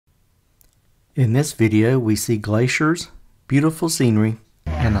In this video, we see glaciers, beautiful scenery,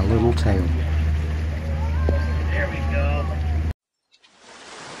 and a little tail. There we go.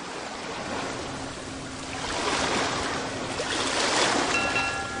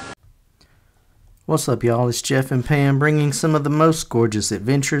 What's up, y'all? It's Jeff and Pam bringing some of the most gorgeous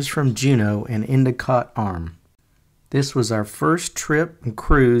adventures from Juneau and Endicott Arm. This was our first trip and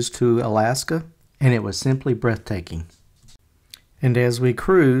cruise to Alaska, and it was simply breathtaking. And as we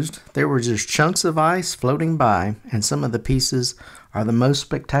cruised, there were just chunks of ice floating by, and some of the pieces are the most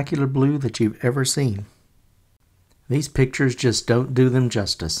spectacular blue that you've ever seen. These pictures just don't do them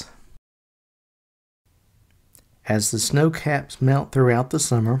justice. As the snow caps melt throughout the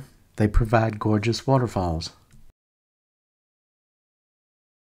summer, they provide gorgeous waterfalls.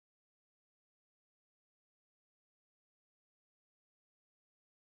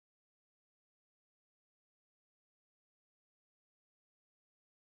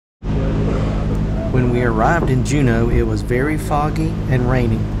 When we arrived in Juneau, it was very foggy and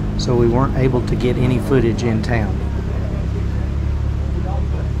raining, so we weren't able to get any footage in town.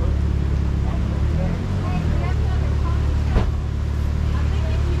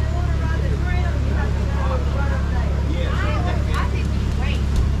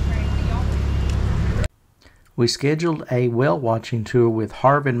 We scheduled a whale watching tour with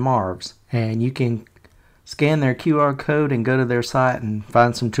Harv and Marv's, and you can scan their QR code and go to their site and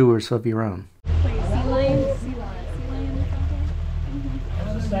find some tours of your own.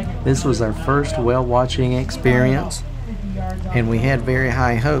 This was our first whale watching experience, and we had very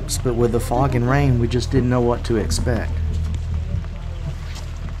high hopes, but with the fog and rain we just didn't know what to expect.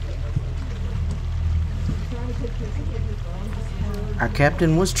 Our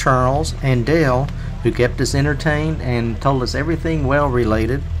captain was Charles, and Dale, who kept us entertained and told us everything whale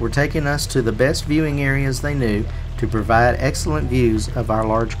related, were taking us to the best viewing areas they knew to provide excellent views of our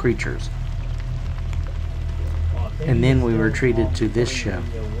large creatures. And then we were treated to this show.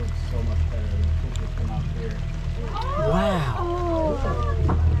 Wow!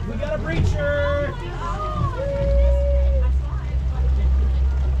 We got a breacher!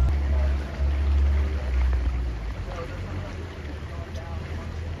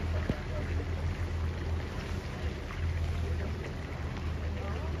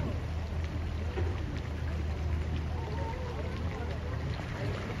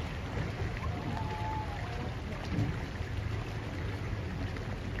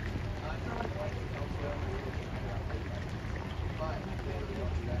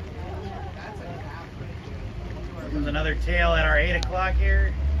 There's another tail at our 8 o'clock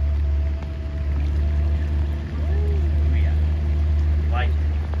here. Like,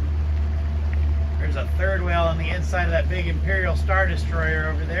 there's a third whale on the inside of that big Imperial Star Destroyer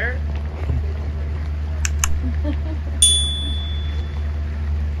over there.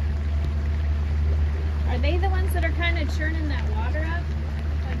 Are they the ones that are kind of churning that water up?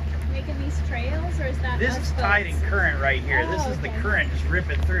 Like making these trails, or is that This is tide and current right here. Oh, this is okay. the current just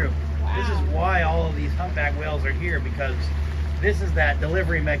ripping through. Wow. This is why all of these humpback whales are here, because this is that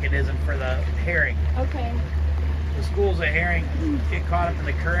delivery mechanism for the herring. Okay. The schools of herring get caught up in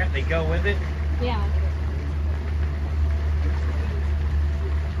the current, they go with it. Yeah.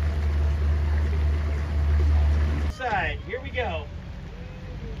 Side, here we go.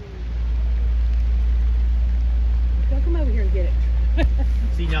 Don't come over here and get it.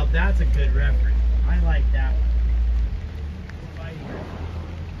 See, now that's a good reference. I like that one.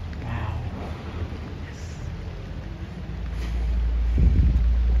 Wow. Yes.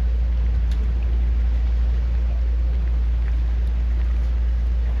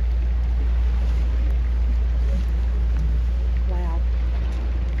 Wow.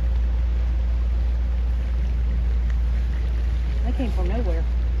 That came from nowhere.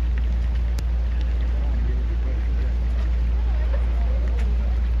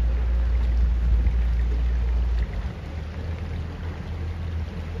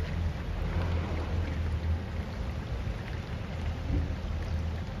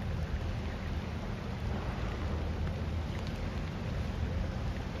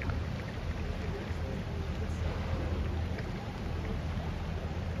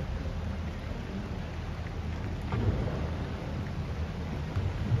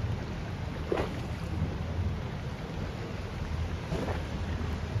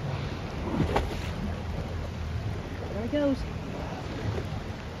 There he goes.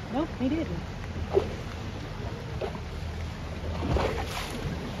 Nope, he didn't.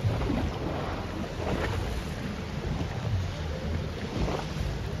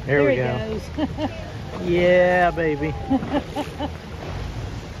 There we he go. goes. Yeah, baby. All right,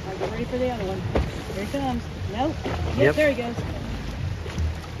 get ready for the other one. Here he comes. Nope. Yep. There he goes.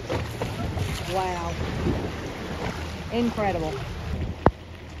 Wow. Incredible.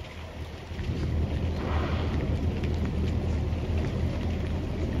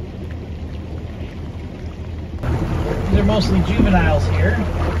 These are mostly juveniles here.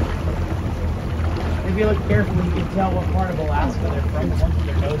 If you look carefully, you can tell what part of Alaska they're from. The ones with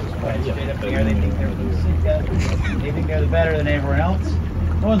their noses quite straight up in the air, they think they're from Sitka. They think they're better than everyone else.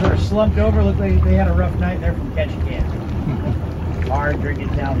 The ones that are slumped over look like they had a rough night. They're from Ketchikan. Hard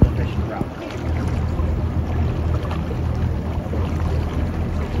drinking down with the fishing problem.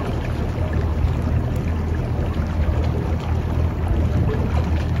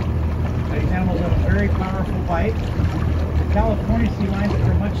 These animals have a very powerful bite. The California sea lions, which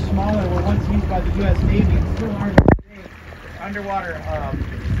are much smaller, were once used by the U.S. Navy and still are today. Underwater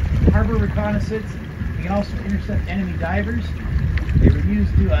harbor reconnaissance. You can also intercept enemy divers. They were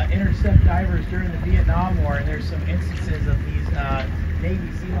used to intercept divers during the Vietnam War, and there's some instances of these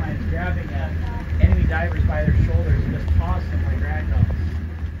Navy sea lions grabbing enemy divers by their shoulders and just tossing them like ragdolls.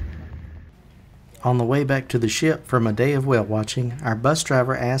 On the way back to the ship from a day of whale watching, our bus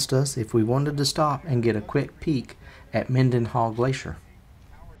driver asked us if we wanted to stop and get a quick peek at Mendenhall Glacier.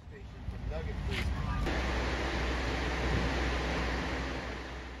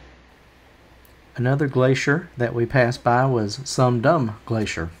 Another glacier that we passed by was Sum Dum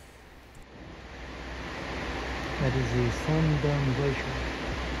Glacier. That is the Sum Dum Glacier.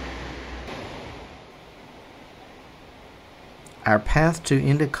 Our path to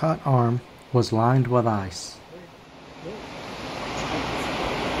Endicott Arm was lined with ice.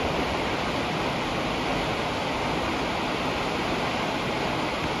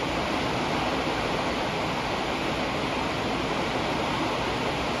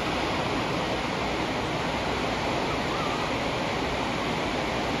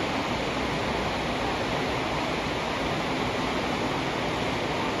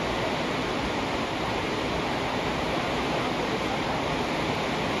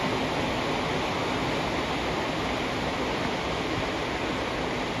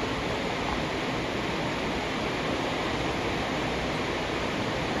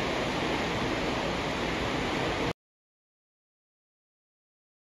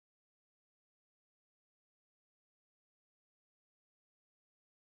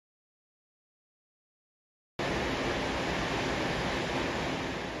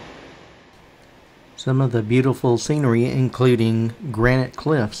 Some of the beautiful scenery including granite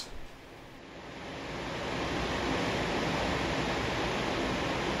cliffs.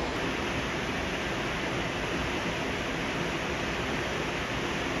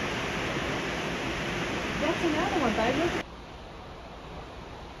 That's another one, babe.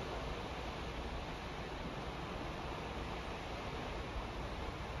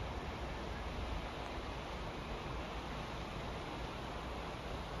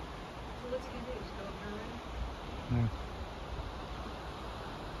 Look. Yeah.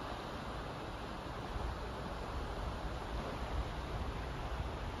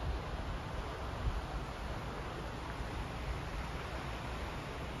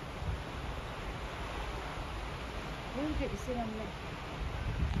 We'll get to sit on the next one.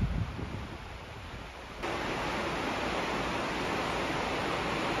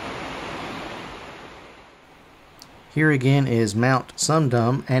 Here again is Mount Sum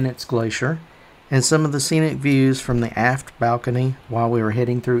Dum and its glacier, and some of the scenic views from the aft balcony while we were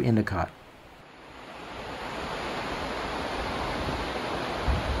heading through Endicott.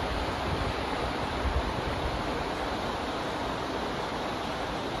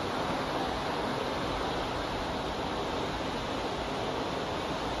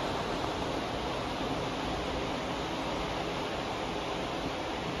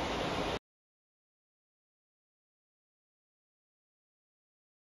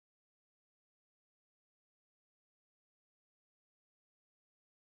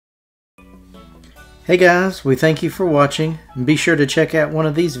 Hey guys, we thank you for watching. Be sure to check out one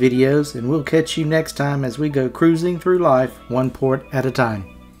of these videos and we'll catch you next time as we go cruising through life one port at a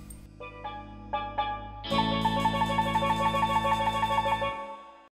time.